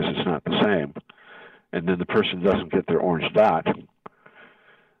up because it's not the same, and then the person doesn't get their orange dot.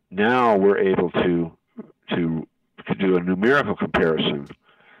 Now we're able to do a numerical comparison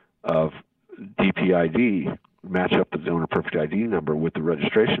of DPID, match up the Donor Perfect ID number with the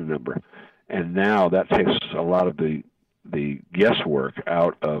registration number, and now that takes a lot of the guesswork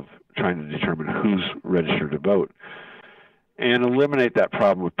out of trying to determine who's registered to vote, and eliminate that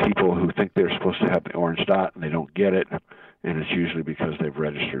problem with people who think they're supposed to have the orange dot and they don't get it, and it's usually because they've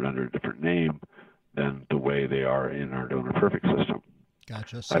registered under a different name than the way they are in our Donor Perfect system.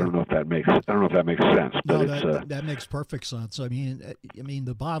 Gotcha. So, I don't know if that makes sense, but no, that makes perfect sense. I mean,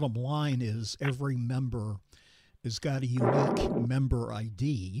 the bottom line is every member has got a unique member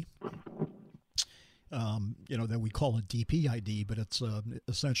ID. That we call it DPID, but it's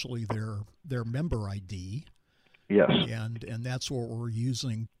essentially their member ID. Yes. And that's what we're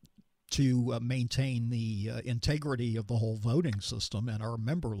using to maintain the integrity of the whole voting system and our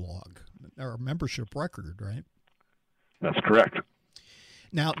member log, our membership record, right? That's correct.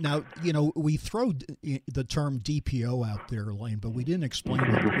 Now, we throw the term DPO out there, Lane, but we didn't explain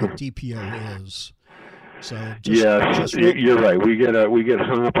what DPO is. So you're right. We get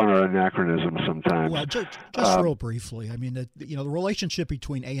hung up on our anachronisms sometimes. Well, just real briefly, I mean, the relationship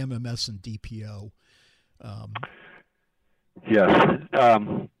between AMMS and DPO. Yes,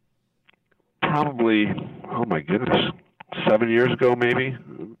 probably. Oh my goodness, 7 years ago, maybe.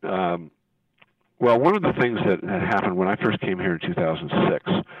 Well, one of the things that happened when I first came here in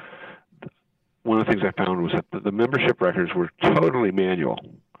 2006, one of the things I found was that the membership records were totally manual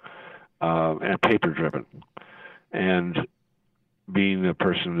and paper-driven. And being a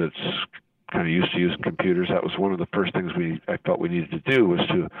person that's kind of used to using computers, that was one of the first things I felt we needed to do, was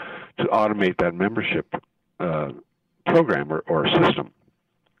to automate that membership program or system.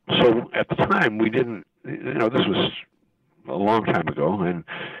 So at the time, we didn't, this was a long time ago, and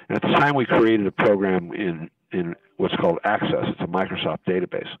at the time we created a program in what's called Access. It's a Microsoft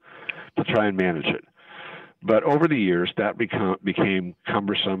database to try and manage it. But over the years, that became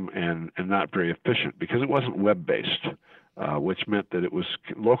cumbersome and not very efficient because it wasn't web-based, which meant that it was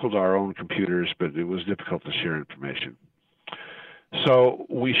local to our own computers, but it was difficult to share information. So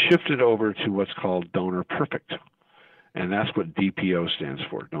we shifted over to what's called Donor Perfect, and that's what DPO stands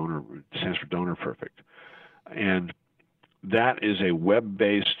for. It stands for Donor Perfect. And that is a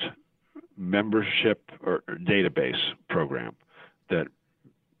web-based membership or database program that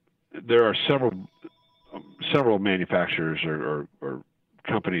there are several manufacturers or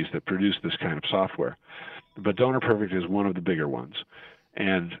companies that produce this kind of software, but Donor Perfect is one of the bigger ones.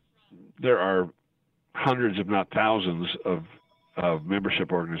 And there are hundreds, if not thousands, of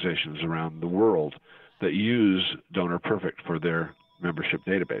membership organizations around the world that use Donor Perfect for their membership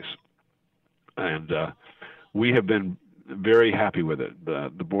database. And we have been very happy with it.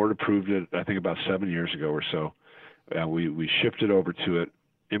 The board approved it, I think, about 7 years ago or so. We shifted over to it,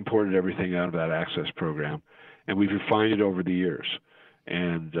 imported everything out of that access program, and we've refined it over the years.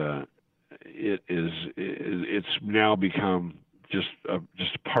 And it's now become just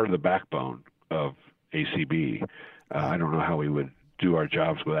part of the backbone of ACB. I don't know how we would do our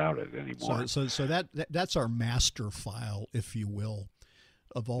jobs without it anymore. So that's our master file, if you will,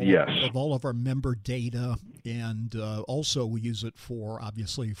 of all yes. of all of our member data, and also we use it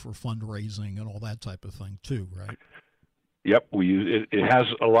obviously for fundraising and all that type of thing too, right? Yep, we use it. It has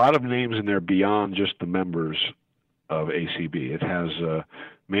a lot of names in there beyond just the members of ACB. It has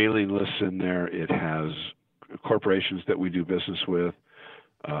mailing lists in there. It has corporations that we do business with,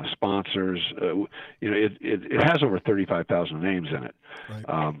 sponsors. It has over 35,000 names in it.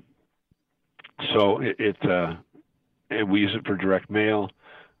 Right. So and we use it for direct mail.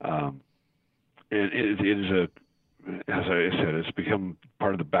 And it is as I said, it's become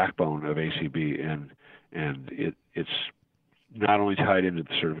part of the backbone of ACB, and it's not only tied into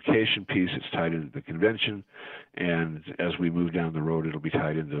the certification piece, it's tied into the convention, and as we move down the road, it'll be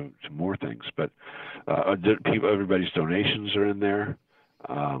tied into more things. But everybody's donations are in there,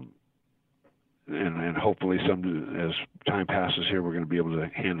 and hopefully, as time passes here, we're going to be able to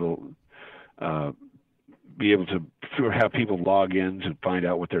have people log in to find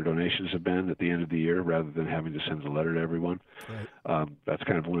out what their donations have been at the end of the year, rather than having to send a letter to everyone. Right. That's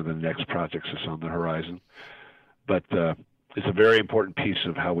kind of one of the next projects that's on the horizon. But it's a very important piece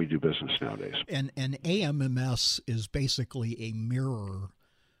of how we do business nowadays. And AMMS is basically a mirror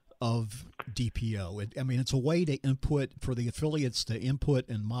of DPO. It's a way to input for the affiliates to input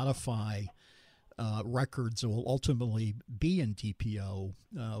and modify records that will ultimately be in DPO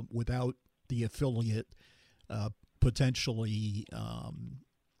without the affiliate potentially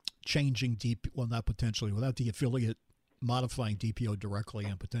changing without the affiliate modifying DPO directly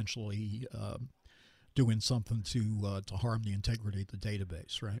and potentially doing something to harm the integrity of the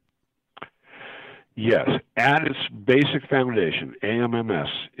database, right? Yes. At its basic foundation, AMMS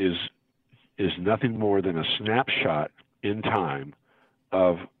is nothing more than a snapshot in time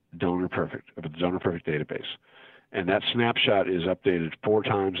of DonorPerfect, of the DonorPerfect database. And that snapshot is updated 4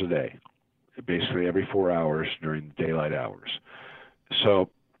 times a day, basically every 4 hours during daylight hours. So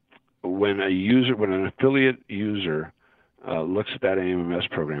when an affiliate user looks at that AMMS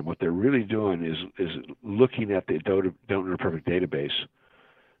program, what they're really doing is looking at the DonorPerfect database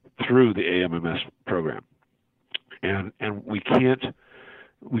through the AMMS program, and we can't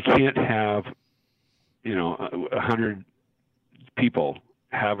have 100 people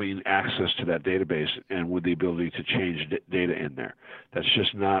having access to that database and with the ability to change data in there. That's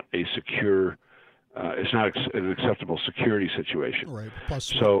just not a secure. It's not an acceptable security situation. Right.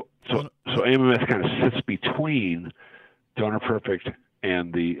 So AMMS kind of sits between DonorPerfect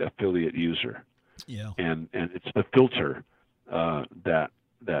and the affiliate user. Yeah. And it's the filter that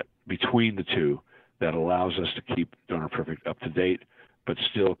between the two that allows us to keep DonorPerfect up to date, but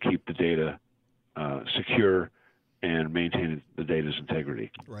still keep the data secure and maintain the data's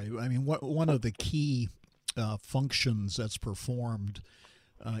integrity. Right. One of the key functions that's performed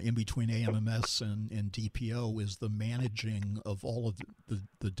in between AMMS and DPO is the managing of all of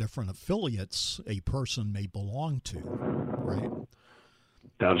the different affiliates a person may belong to, right?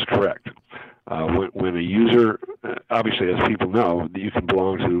 That is correct. When a user, obviously, as people know, you can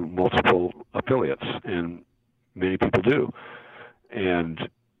belong to multiple affiliates, and many people do. And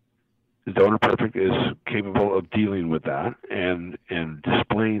DonorPerfect is capable of dealing with that and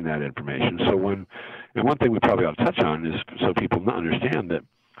displaying that information. And one thing we probably ought to touch on is so people understand that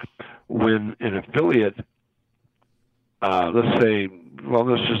when an affiliate, let's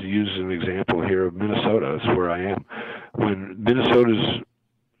just use an example here of Minnesota. That's where I am. When Minnesota's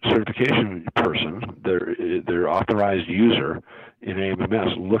certification person, their authorized user in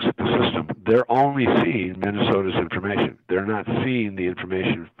AMMS looks at the system, they're only seeing Minnesota's information. They're not seeing the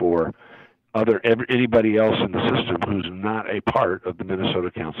information for anybody else in the system who's not a part of the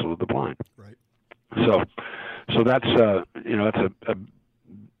Minnesota Council of the Blind. Right. So that's that's a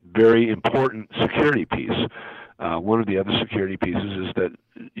very important security piece. One of the other security pieces is that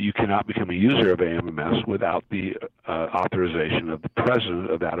you cannot become a user of AMMS without the authorization of the president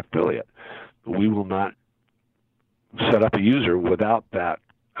of that affiliate. We will not set up a user without that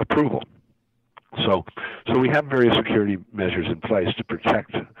approval. So we have various security measures in place to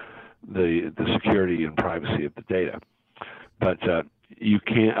protect the security and privacy of the data. But you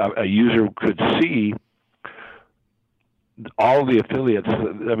can't. A user could see all the affiliates.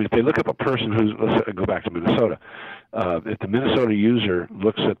 If they look up a person who's, let's go back to Minnesota. If the Minnesota user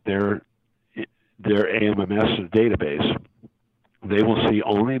looks at their their AMMS database, they will see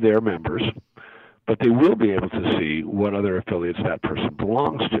only their members, but they will be able to see what other affiliates that person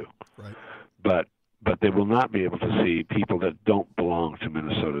belongs to. Right. But they will not be able to see people that don't belong to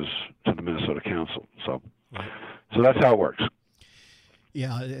the Minnesota Council. So, right. So that's how it works.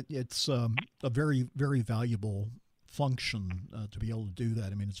 Yeah, it's a very, very valuable function to be able to do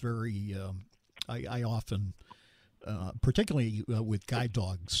that. I mean, it's very. I often, particularly with guide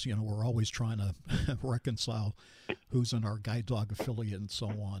dogs, we're always trying to reconcile who's in our guide dog affiliate and so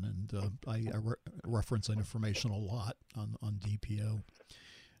on. And I reference that information a lot on DPO.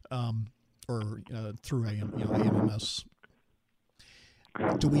 Or through AMMS.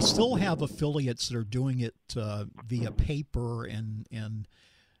 Do we still have affiliates that are doing it via paper, and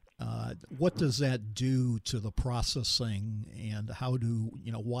what does that do to the processing, and how do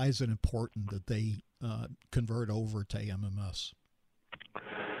why is it important that they convert over to AMMS?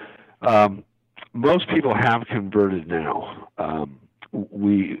 Most people have converted now.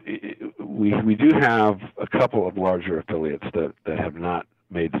 We do have a couple of larger affiliates that have not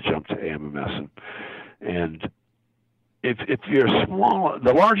made the jump to AMMS, and if you're small,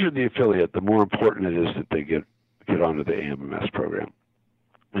 the larger the affiliate, the more important it is that they get onto the AMMS program.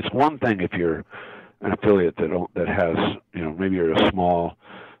 It's one thing if you're an affiliate that has maybe you're a small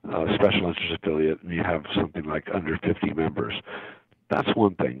special interest affiliate and you have something like under 50 members. That's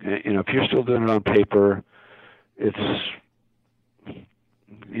one thing. If you're still doing it on paper, it's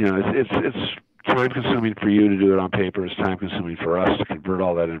time-consuming for you to do it on paper. It's time-consuming for us to convert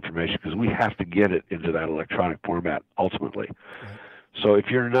all that information because we have to get it into that electronic format ultimately. Right. So if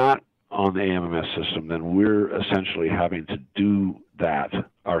you're not on the AMMS system, then we're essentially having to do that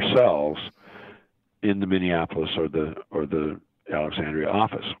ourselves in the Minneapolis or the Alexandria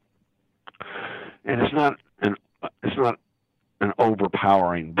office. And it's not an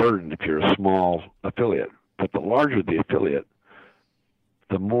overpowering burden if you're a small affiliate. But the larger the affiliate,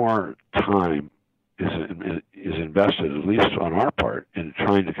 the more time is invested, at least on our part, in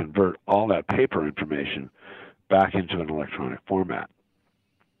trying to convert all that paper information back into an electronic format.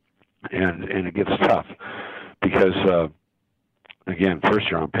 And it gets tough because, again, first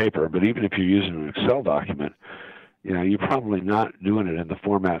you're on paper, but even if you're using an Excel document, you're probably not doing it in the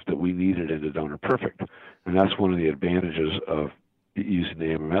format that we needed into Donor Perfect. And that's one of the advantages of using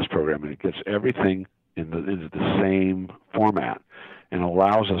the AMMS program, and it gets everything into the same format and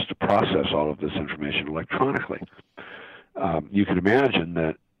allows us to process all of this information electronically. You can imagine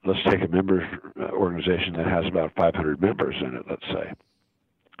that, let's take a member organization that has about 500 members in it, let's say.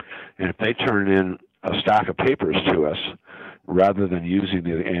 And if they turn in a stack of papers to us rather than using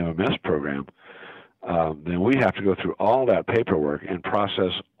the AMMS program, then we have to go through all that paperwork and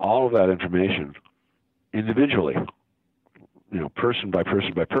process all of that information individually, person by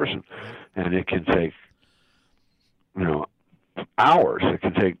person by person. And it can take, hours. It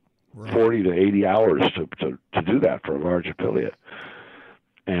can take 40 to 80 hours to do that for a large affiliate.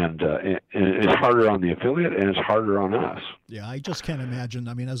 And it's harder on the affiliate, and it's harder on us. Yeah, I just can't imagine.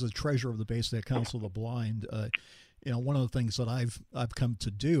 I mean, as a treasurer of the Bay State Council of the Blind, one of the things that I've come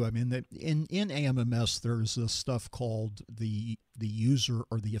to do, I mean, that in AMMS there's this stuff called the user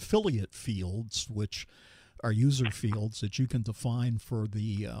or the affiliate fields, which are user fields that you can define for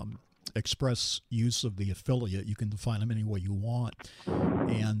the express use of the affiliate. You can define them any way you want,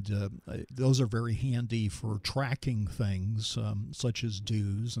 and those are very handy for tracking things such as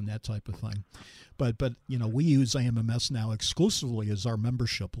dues and that type of thing. But we use AMMS now exclusively as our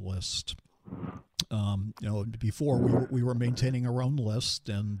membership list. Before we were maintaining our own list,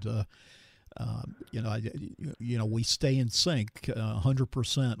 and we stay in sync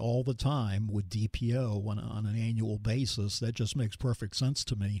 100% all the time with DPO on an annual basis. That just makes perfect sense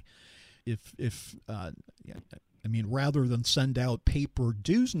to me. Rather than send out paper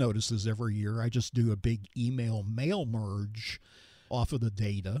dues notices every year, I just do a big email mail merge off of the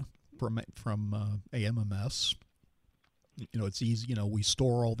data from AMMS. It's easy. We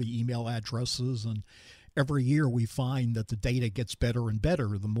store all the email addresses, and every year we find that the data gets better and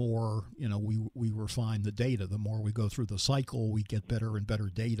better. The more we refine the data, the more we go through the cycle, we get better and better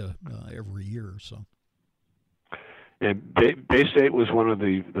data every year. So. And Bay State was one of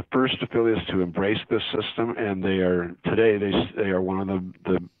the first affiliates to embrace this system, and they are one of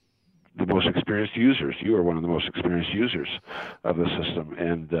the most experienced users. You are one of the most experienced users of the system,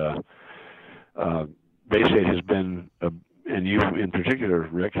 and Bay State has been, and you in particular,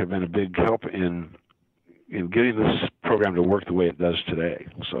 Rick, have been a big help in getting this program to work the way it does today.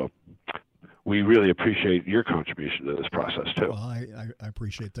 So we really appreciate your contribution to this process too. Well, I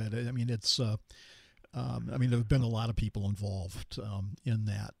appreciate that. I mean, it's. I mean, there have been a lot of people involved in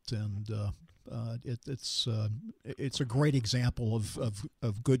that, and it's a great example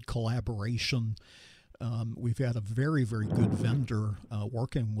of good collaboration. We've had a very, very good vendor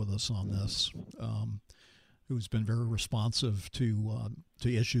working with us on this, who's been very responsive to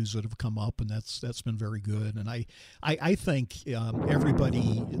issues that have come up, and that's been very good. And I think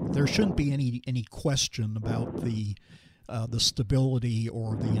everybody, there shouldn't be any question about the stability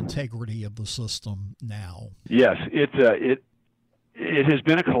or the integrity of the system now. Yes, it has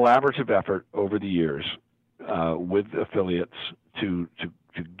been a collaborative effort over the years with affiliates to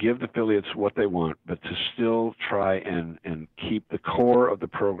give the affiliates what they want, but to still try and keep the core of the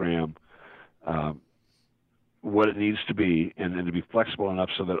program what it needs to be, and to be flexible enough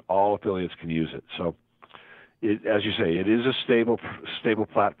so that all affiliates can use it. So, as you say, it is a stable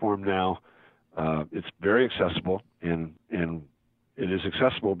platform now. It's very accessible, and it is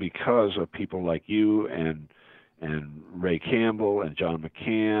accessible because of people like you and Ray Campbell and John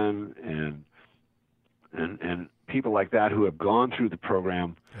McCann and people like that who have gone through the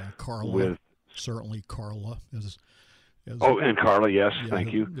program. Yeah, Carla, certainly Carla is. And Carla, yes, yeah,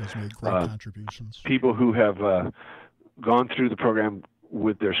 thank you. Has made great contributions. People who have gone through the program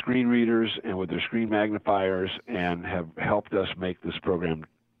with their screen readers and with their screen magnifiers and have helped us make this program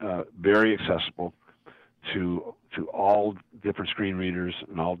very accessible to all different screen readers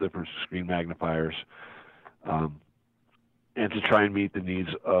and all different screen magnifiers, and to try and meet the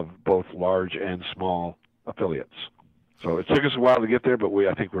needs of both large and small affiliates. So it took us a while to get there, but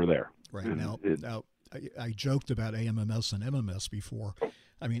I think we're there. Right. Now, I joked about AMMS and MMS before.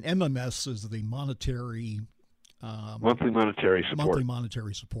 I mean, MMS is the monthly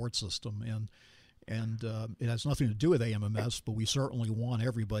monetary support system, and it has nothing to do with AMMS, but we certainly want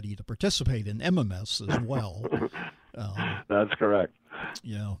everybody to participate in MMS as well. That's correct.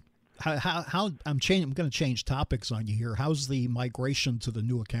 You know, how I'm going to change topics on you here. How's the migration to the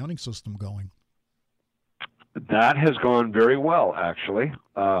new accounting system going? That has gone very well, actually.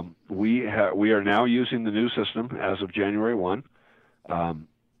 We are now using the new system as of January 1, and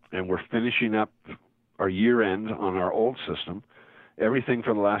we're finishing up our year end on our old system. Everything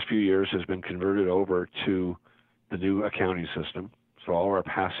for the last few years has been converted over to the new accounting system, so all of our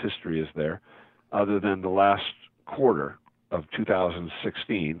past history is there, other than the last quarter of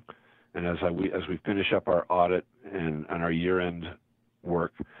 2016. And as we finish up our audit and our year end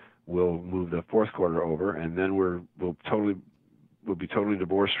work, we'll move the fourth quarter over, and then we'll be totally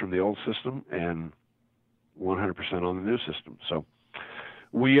divorced from the old system and 100% on the new system. So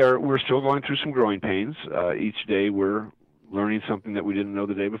we're still going through some growing pains. Each day we're learning something that we didn't know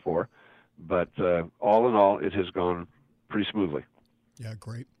the day before, but all in all, it has gone pretty smoothly. Yeah,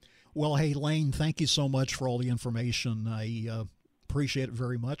 great. Well, hey, Lane, thank you so much for all the information. I appreciate it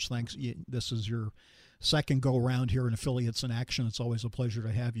very much. Thanks. This is your second go around here in Affiliates in Action. It's always a pleasure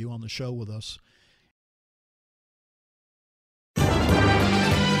to have you on the show with us.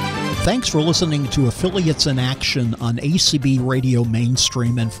 Thanks for listening to Affiliates in Action on ACB Radio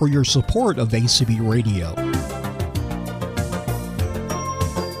Mainstream and for your support of ACB Radio.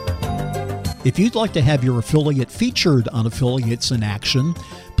 If you'd like to have your affiliate featured on Affiliates in Action,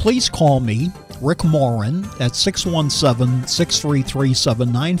 please call me, Rick Morin, at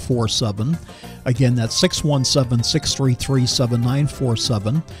 617-633-7947. Again, that's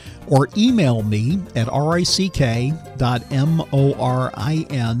 617-633-7947. Or email me at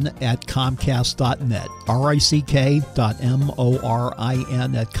rick.morin@comcast.net.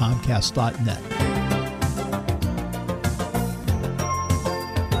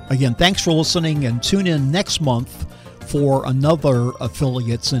 rick.morin@comcast.net. Again, thanks for listening, and tune in next month for another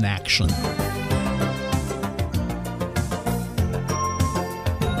Affiliates in Action.